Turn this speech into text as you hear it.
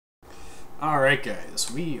Alright guys,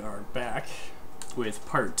 we are back with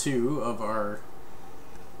part 2 of our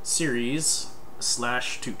series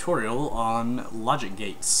 / tutorial on logic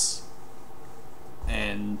gates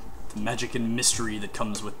and the magic and mystery that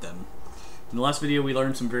comes with them. In the last video we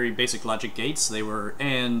learned some very basic logic gates. They were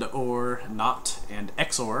AND, OR, NOT, and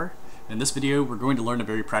XOR. In this video we're going to learn a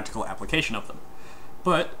very practical application of them.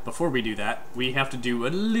 But before we do that, we have to do a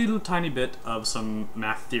little tiny bit of some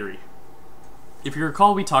math theory. If you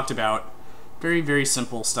recall, we talked about very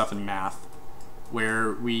simple stuff in math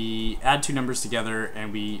where we add two numbers together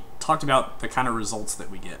and we talked about the kind of results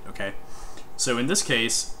that we get, okay? So in this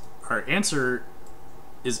case, our answer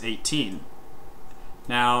is 18.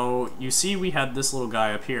 Now, you see we had this little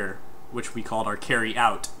guy up here, which we called our carry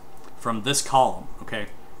out from this column, okay?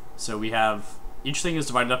 So we have, each thing is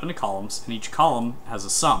divided up into columns, and each column has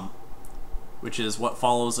a sum, which is what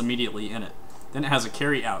follows immediately in it. Then it has a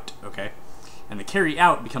carry out, okay? And the carry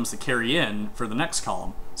out becomes the carry in for the next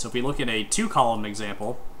column. So if we look at a 2-column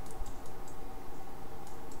example,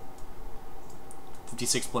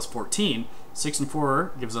 56 plus 14, 6 and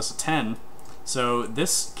 4 gives us a 10. So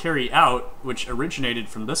this carry out, which originated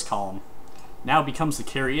from this column, now becomes the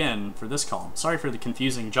carry in for this column. Sorry for the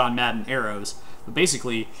confusing John Madden arrows, but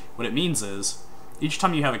basically what it means is each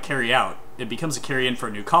time you have a carry out, it becomes a carry in for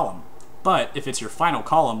a new column. But if it's your final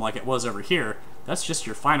column like it was over here, that's just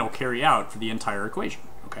your final carry out for the entire equation,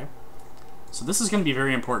 okay? So this is going to be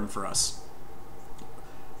very important for us.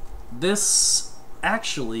 This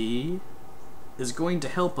actually is going to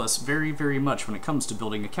help us very much when it comes to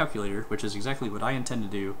building a calculator, which is exactly what I intend to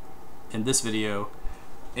do in this video,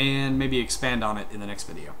 and maybe expand on it in the next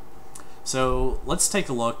video. So let's take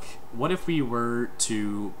a look. What if we were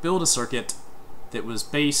to build a circuit that was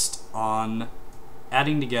based on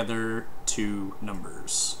adding together two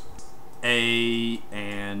numbers, A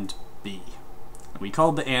and B? We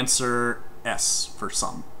called the answer S for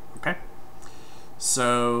sum, okay?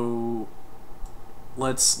 So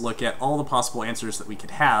let's look at all the possible answers that we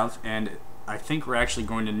could have, and I think we're actually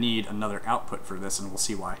going to need another output for this, and we'll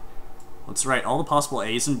see why. Let's write all the possible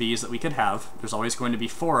A's and B's that we could have. There's always going to be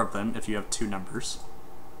 4 of them if you have two numbers.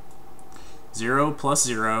 0 plus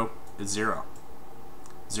 0 is 0.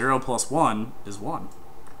 0 plus 1 is 1.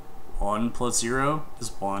 1 plus 0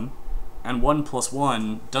 is 1. And 1 plus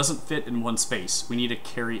 1 doesn't fit in one space. We need a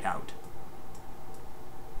carry out.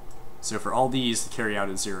 So for all these, the carry out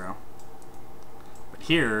is 0. But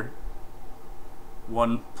here,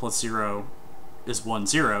 1 plus 0 is 1,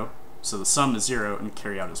 0. So the sum is 0 and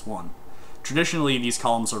carry out is 1. Traditionally, these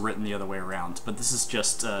columns are written the other way around, but this is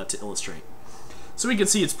just to illustrate. So we can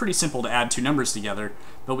see it's pretty simple to add two numbers together,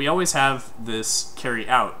 but we always have this carry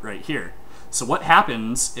out right here. So what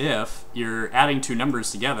happens if you're adding two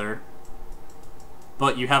numbers together,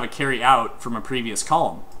 but you have a carry out from a previous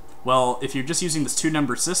column? Well, if you're just using this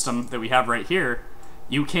two-number system that we have right here,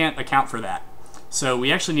 you can't account for that. So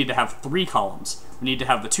we actually need to have 3 columns. We need to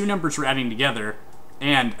have the two numbers we're adding together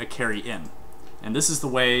and a carry in. And this is the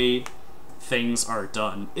way things are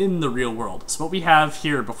done in the real world. So what we have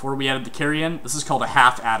here before we added the carry in, this is called a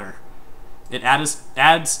half adder. It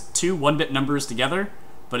adds two 1-bit numbers together,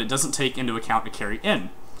 but it doesn't take into account a carry in.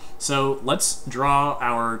 So let's draw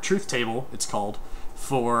our truth table, it's called,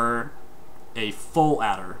 for a full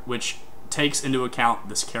adder, which takes into account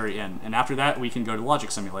this carry in. And after that, we can go to Logic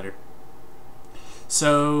Simulator.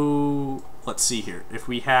 So let's see here. If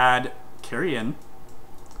we had carry in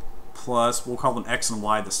plus, we'll call them X and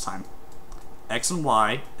Y this time. X and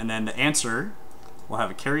Y, and then the answer will have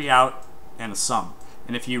a carry out and a sum.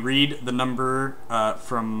 And if you read the number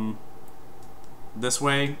from this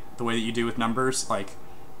way, the way that you do with numbers, like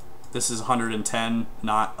this is 110,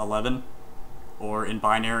 not 11, or in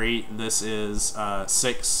binary, this is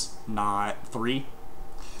 6, not 3.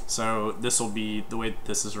 So this will be the way that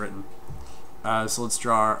this is written. So let's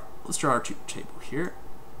draw our truth table here.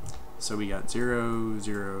 So we got 0,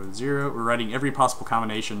 0, 0. We're writing every possible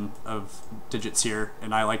combination of digits here,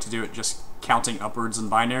 and I like to do it just counting upwards in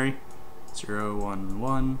binary. 0, 1,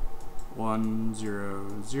 1, 1,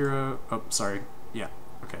 0, 0. Oh, sorry. Yeah,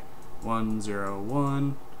 okay. 1, 0,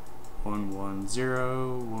 1, 1, 1,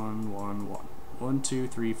 0, 1, 1, 1. 1, 2,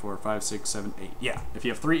 3, 4, 5, 6, 7, 8. Yeah, if you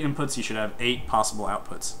have 3 inputs, you should have 8 possible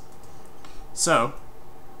outputs. So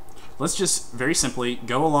let's just very simply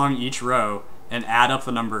go along each row and add up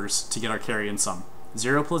the numbers to get our carry and sum.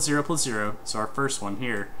 0 plus 0 plus 0, so our first one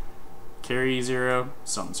here, carry 0,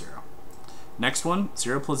 sum 0. Next one,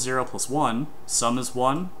 0 plus 0 plus 1, sum is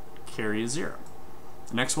 1, carry is 0.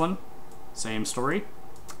 The next one, same story.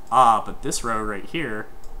 But this row right here,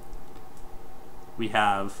 we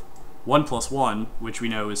have 1 plus 1, which we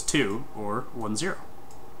know is 2, or 1, 0.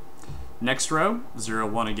 Next row, 0,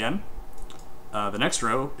 1 again. The next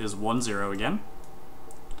row is 1, 0 again.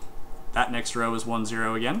 That next row is 1,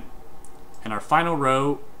 0 again. And our final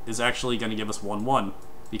row is actually going to give us 1, 1,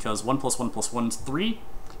 because 1 plus 1 plus 1 is 3,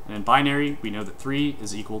 and in binary, we know that 3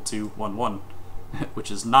 is equal to 1, 1,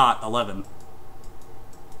 which is not 11.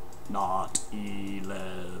 Not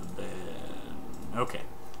 11. Okay.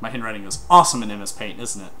 My handwriting is awesome in MS Paint,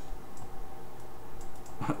 isn't it?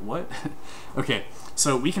 What? Okay,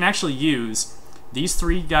 so we can actually use these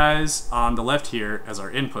 3 guys on the left here as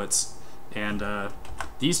our inputs, and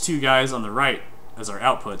these 2 guys on the right as our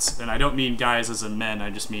outputs. And I don't mean guys as in men, I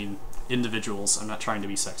just mean individuals. I'm not trying to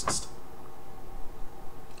be sexist.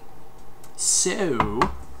 So,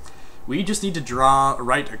 we just need to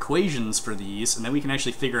write equations for these, and then we can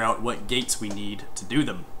actually figure out what gates we need to do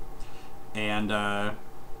them. And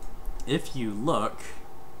if you look,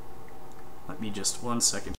 let me just 1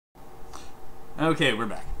 second. Okay, we're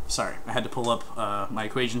back. Sorry, I had to pull up my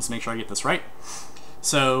equations to make sure I get this right.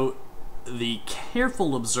 So, the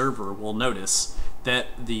careful observer will notice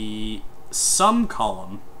that the sum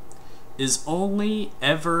column is only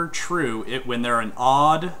ever true when there are an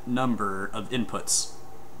odd number of inputs.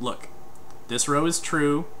 Look, this row is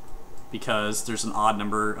true because there's an odd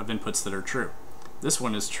number of inputs that are true. This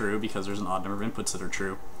one is true because there's an odd number of inputs that are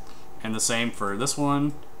true. And the same for this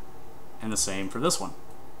one, and the same for this one.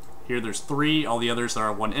 Here there's 3, all the others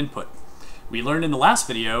are 1 input. We learned in the last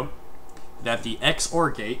video that the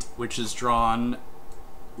Xor Gate, which is drawn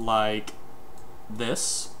like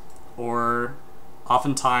this, or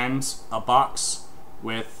oftentimes a box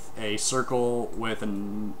with a circle with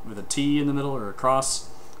a T in the middle or a cross.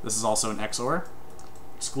 This is also an XOR,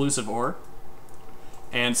 exclusive OR.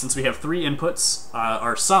 And since we have 3 inputs,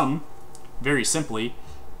 our sum, very simply,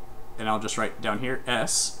 and I'll just write down here,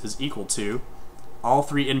 S is equal to all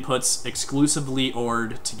 3 inputs exclusively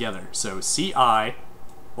ORed together. So CI,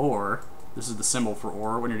 or, this is the symbol for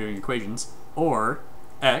OR when you're doing equations, or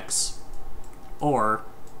X, or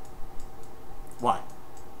Y.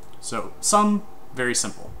 So sum, very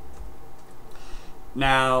simple.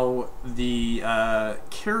 Now, the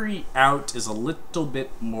carry out is a little bit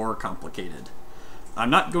more complicated. I'm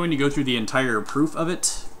not going to go through the entire proof of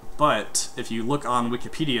it, but if you look on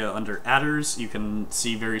Wikipedia under adders, you can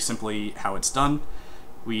see very simply how it's done.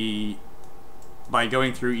 By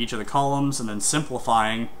going through each of the columns and then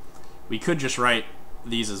simplifying, we could just write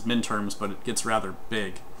these as minterms, but it gets rather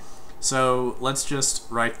big. So let's just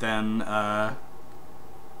write them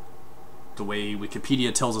the way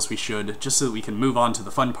Wikipedia tells us we should, just so that we can move on to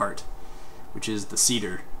the fun part, which is the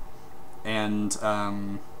seeder. And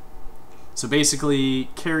so basically,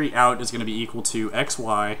 carry out is going to be equal to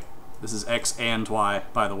xy, this is x and y,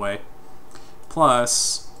 by the way,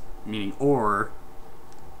 plus, meaning or,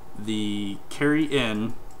 the carry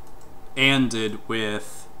in anded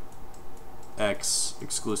with x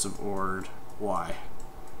exclusive ORed y.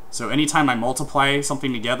 So anytime I multiply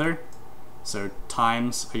something together, so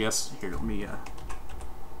times, I guess, here, let me,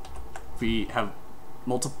 if we have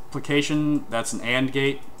multiplication, that's an AND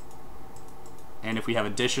gate, and if we have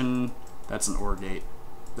addition, that's an OR gate.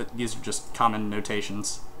 These are just common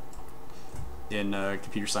notations in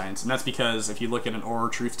computer science, and that's because if you look at an OR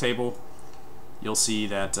truth table, you'll see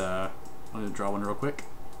that, I'm going to draw one real quick.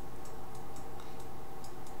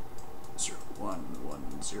 0, 1,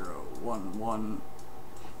 1, 0, 1, 1.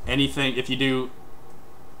 Anything, if you do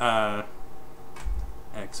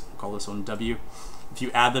X, we'll call this one W. If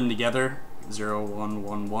you add them together, 0, 1,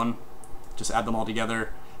 1, 1, just add them all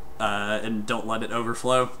together and don't let it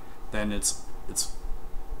overflow, then it's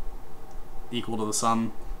equal to the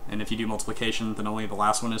sum. And if you do multiplication, then only the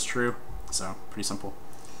last one is true. So, pretty simple.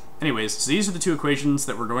 Anyways, so these are the 2 equations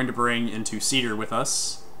that we're going to bring into seeder with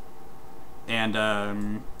us. And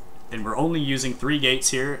we're only using 3 gates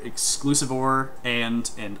here, exclusive OR and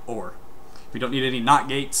OR. We don't need any NOT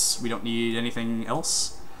gates, we don't need anything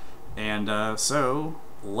else. And so,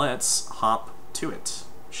 let's hop to it,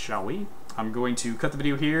 shall we? I'm going to cut the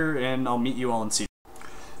video here, and I'll meet you all in seeder.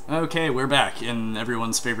 Okay, we're back in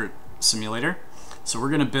everyone's favorite simulator. So we're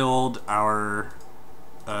going to build our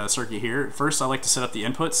circuit here. First, I like to set up the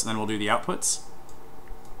inputs, and then we'll do the outputs.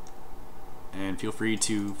 And feel free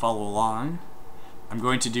to follow along. I'm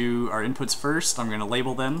going to do our inputs first. I'm going to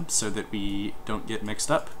label them so that we don't get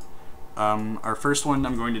mixed up. Our first one,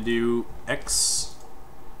 I'm going to do X,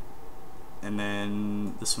 and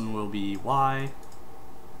then this one will be Y.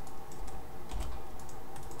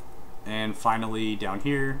 And finally, down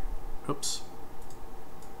here, oops,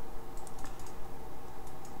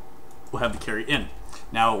 we'll have the carry in.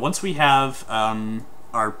 Now, once we have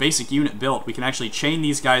our basic unit built, we can actually chain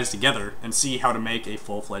these guys together and see how to make a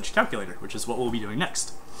full-fledged calculator, which is what we'll be doing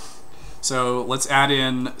next. So let's add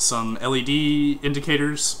in some LED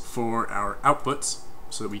indicators for our outputs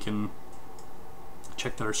so that we can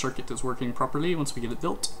check that our circuit is working properly once we get it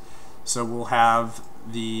built. So we'll have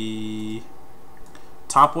the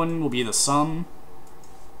top one will be the sum,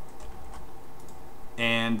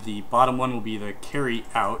 and the bottom one will be the carry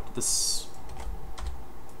out. This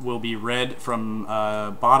will be read from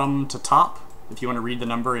bottom to top if you want to read the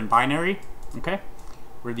number in binary, okay?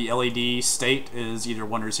 Where the LED state is either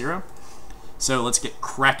 1 or 0. So let's get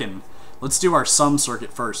cracking. Let's do our sum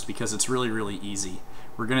circuit first because it's really, really easy.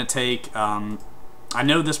 We're going to take, I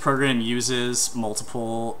know this program uses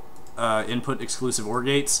multiple input exclusive OR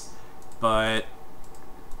gates, but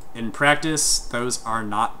in practice, those are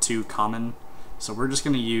not too common. So we're just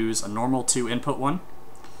going to use a normal 2 input one.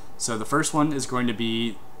 So the first one is going to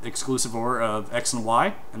be exclusive OR of X and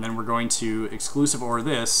Y, and then we're going to exclusive OR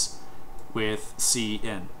this with C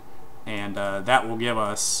in. And that will give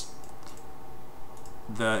us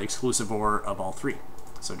the exclusive OR of all 3.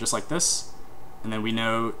 So just like this, and then we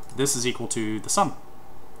know this is equal to the sum.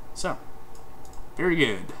 So, very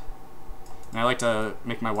good. And I like to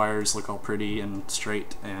make my wires look all pretty and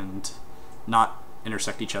straight and not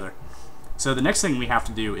intersect each other. So the next thing we have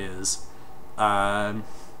to do is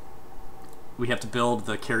we have to build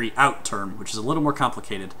the carry out term, which is a little more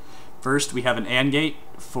complicated. First, we have an AND gate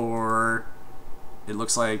for, it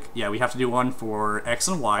looks like, yeah, we have to do one for X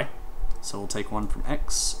and Y. So we'll take one from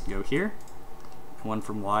X, go here, and one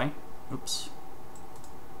from Y. Oops,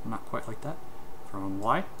 not quite like that. From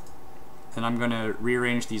Y. And I'm going to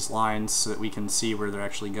rearrange these lines so that we can see where they're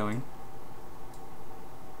actually going.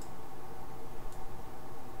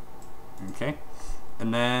 Okay.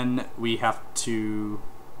 And then we have to,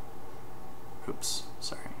 oops,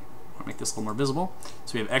 sorry. I want to make this a little more visible.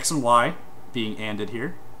 So we have X and Y being ANDed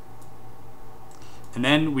here. And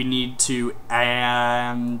then we need to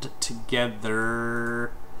AND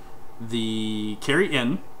together the carry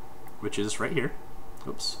in, which is right here.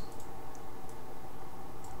 Oops.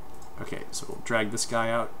 Okay, so we'll drag this guy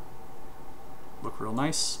out. Look real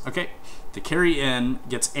nice. Okay, the carry in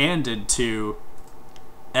gets ANDed to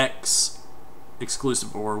X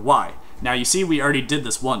exclusive OR Y. Now you see we already did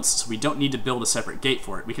this once, so we don't need to build a separate gate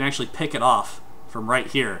for it. We can actually pick it off from right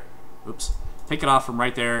here. Oops. Pick it off from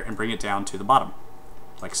right there and bring it down to the bottom.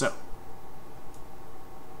 Like so.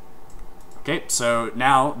 Okay, so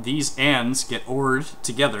now these ANDs get OR'd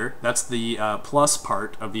together. That's the plus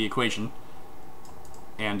part of the equation.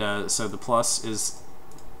 And so the plus is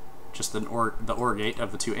just the OR gate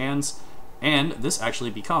of the 2 ANDs. And this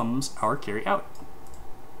actually becomes our carry out.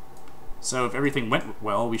 So if everything went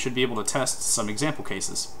well, we should be able to test some example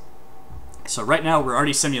cases. So right now we're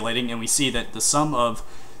already simulating and we see that the sum of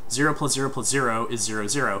 0 plus 0 plus 0 is 0,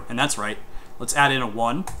 0. And that's right. Let's add in a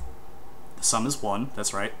 1. The sum is 1.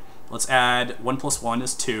 That's right. Let's add 1 plus 1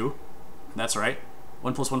 is 2. That's right.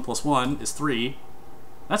 1 plus 1 plus 1 is 3.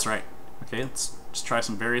 That's right. Okay, let's just try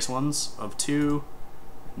some various ones of 2,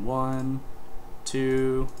 1,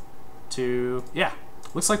 2, 2. Yeah,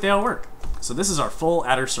 looks like they all work. So this is our full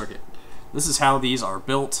adder circuit. This is how these are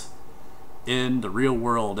built in the real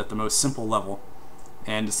world at the most simple level.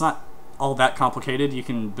 And it's not all that complicated. You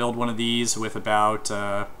can build one of these with about,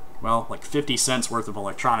 well, like 50 cents worth of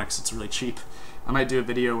electronics. It's really cheap. I might do a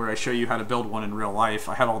video where I show you how to build one in real life.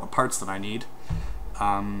 I have all the parts that I need.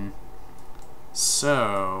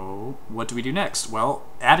 So, what do we do next? Well,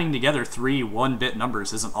 adding together 3 1-bit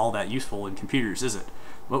numbers isn't all that useful in computers, is it?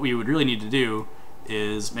 What we would really need to do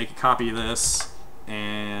is make a copy of this,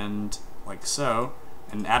 and like so,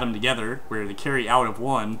 and add them together, where the carry out of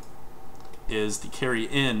one is the carry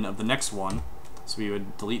in of the next one. So we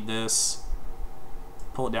would delete this,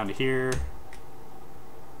 pull it down to here,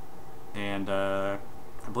 and I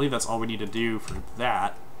believe that's all we need to do for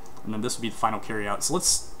that. And then this would be the final carry out. So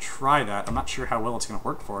let's try that. I'm not sure how well it's going to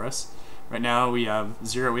work for us. Right now we have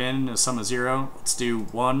 0 in, a sum of 0. Let's do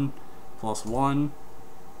 1 plus 1.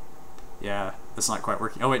 Yeah, that's not quite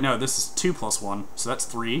working. Oh wait, no, this is 2 plus 1. So that's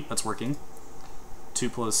 3. That's working.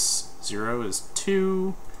 2 plus 0 is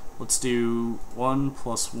 2. Let's do 1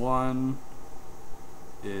 plus 1.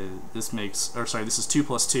 This is 2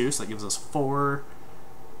 plus 2, so that gives us 4.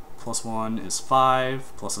 Plus 1 is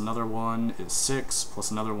 5, plus another 1 is 6,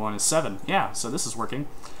 plus another 1 is 7. Yeah, so this is working.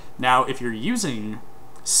 Now, if you're using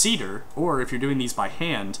Cedar, or if you're doing these by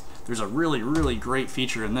hand, there's a really, really great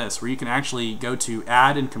feature in this where you can actually go to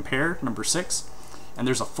add and compare, number 6, and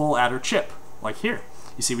there's a full adder chip, like here.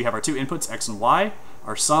 You see we have our 2 inputs, X and Y,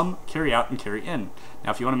 our sum, carry out, and carry in.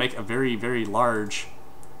 Now, if you want to make a very, very large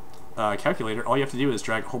calculator, all you have to do is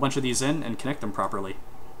drag a whole bunch of these in and connect them properly.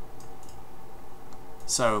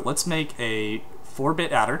 So let's make a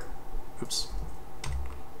 4-bit adder, oops,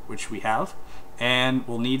 which we have, and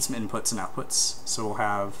we'll need some inputs and outputs. So we'll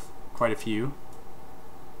have quite a few.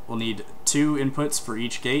 We'll need 2 inputs for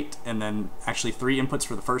each gate, and then actually 3 inputs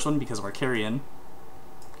for the first one because of our carry in.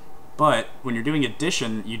 But when you're doing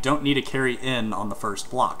addition, you don't need a carry in on the first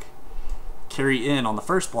block. Carry in on the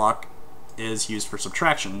first block is used for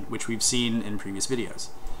subtraction, which we've seen in previous videos.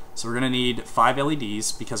 So we're going to need 5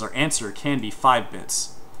 LEDs because our answer can be 5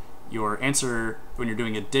 bits. Your answer when you're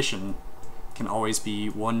doing addition can always be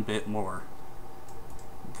 1 bit more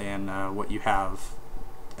than what you have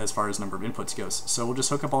as far as number of inputs goes. So we'll just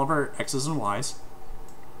hook up all of our X's and Y's.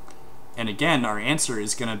 And again, our answer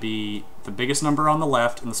is going to be the biggest number on the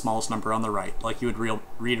left and the smallest number on the right, like you would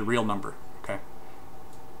read a real number. Okay.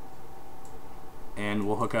 And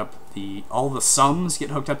we'll hook up all the sums get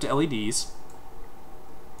hooked up to LEDs,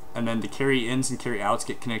 and then the carry ins and carry outs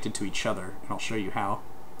get connected to each other, and I'll show you how.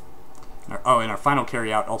 And our final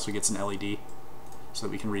carry out also gets an LED, so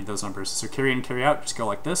that we can read those numbers. So carry in and carry out just go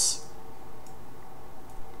like this.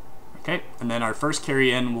 Okay, and then our first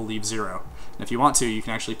carry in will leave 0. And if you want to, you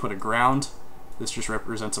can actually put a ground. This just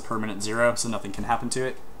represents a permanent 0, so nothing can happen to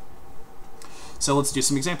it. So let's do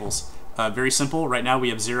some examples. Very simple. Right now we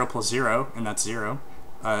have 0 plus 0, and that's 0.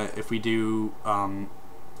 If we do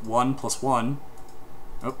 1 plus 1,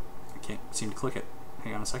 oh, I can't seem to click it.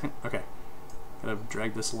 Hang on a second. Okay, gotta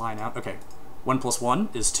drag this line out. Okay, 1 plus 1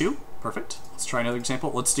 is 2. Perfect. Let's try another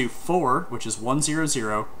example. Let's do 4, which is 1, 0,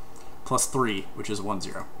 0, plus 3, which is 1,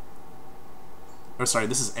 0. Oh, sorry,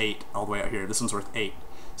 this is 8 all the way out here. This one's worth 8.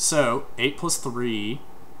 So 8 plus 3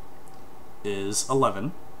 is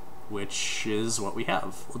 11, which is what we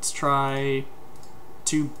have. Let's try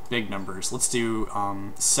 2 big numbers. Let's do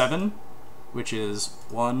 7, which is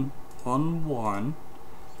 1, 1, 1.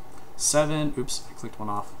 7, oops, I clicked one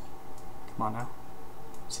off. Come on now.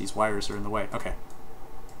 These wires are in the way. Okay.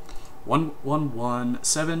 1, 1, 1,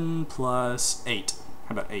 7 plus 8.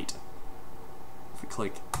 How about 8? If we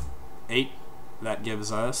click 8, that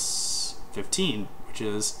gives us 15, which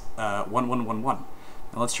is 1, 1, 1, 1.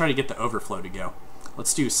 Now let's try to get the overflow to go.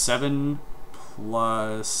 Let's do 7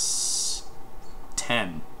 plus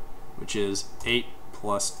 10, which is 8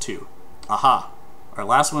 plus 2. Aha! Our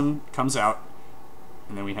last one comes out,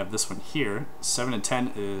 and then we have this one here. 7 and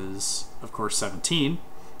 10 is, of course, 17.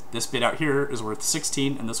 This bit out here is worth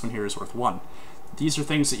 16, and this one here is worth 1. These are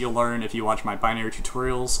things that you'll learn if you watch my binary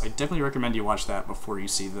tutorials. I definitely recommend you watch that before you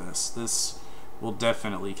see this. This will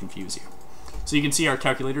definitely confuse you. So you can see our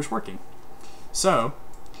calculator's working. So,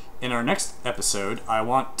 in our next episode, I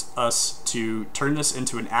want us to turn this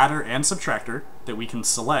into an adder and subtractor that we can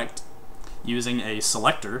select using a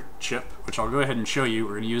selector chip, which I'll go ahead and show you.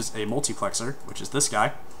 We're going to use a multiplexer, which is this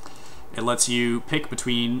guy. It lets you pick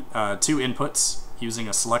between 2 inputs using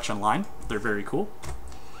a selection line. They're very cool.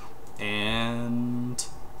 And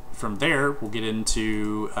from there, we'll get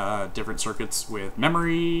into different circuits with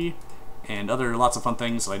memory and other lots of fun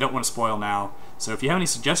things that I don't want to spoil now. So if you have any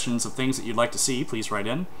suggestions of things that you'd like to see, please write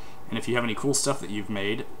in. And if you have any cool stuff that you've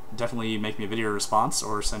made, definitely make me a video response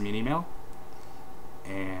or send me an email.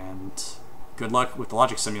 And good luck with the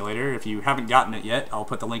Logic Simulator. If you haven't gotten it yet, I'll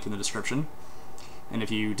put the link in the description. And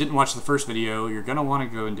if you didn't watch the first video, you're going to want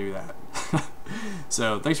to go and do that.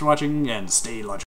 So thanks for watching, and stay logical.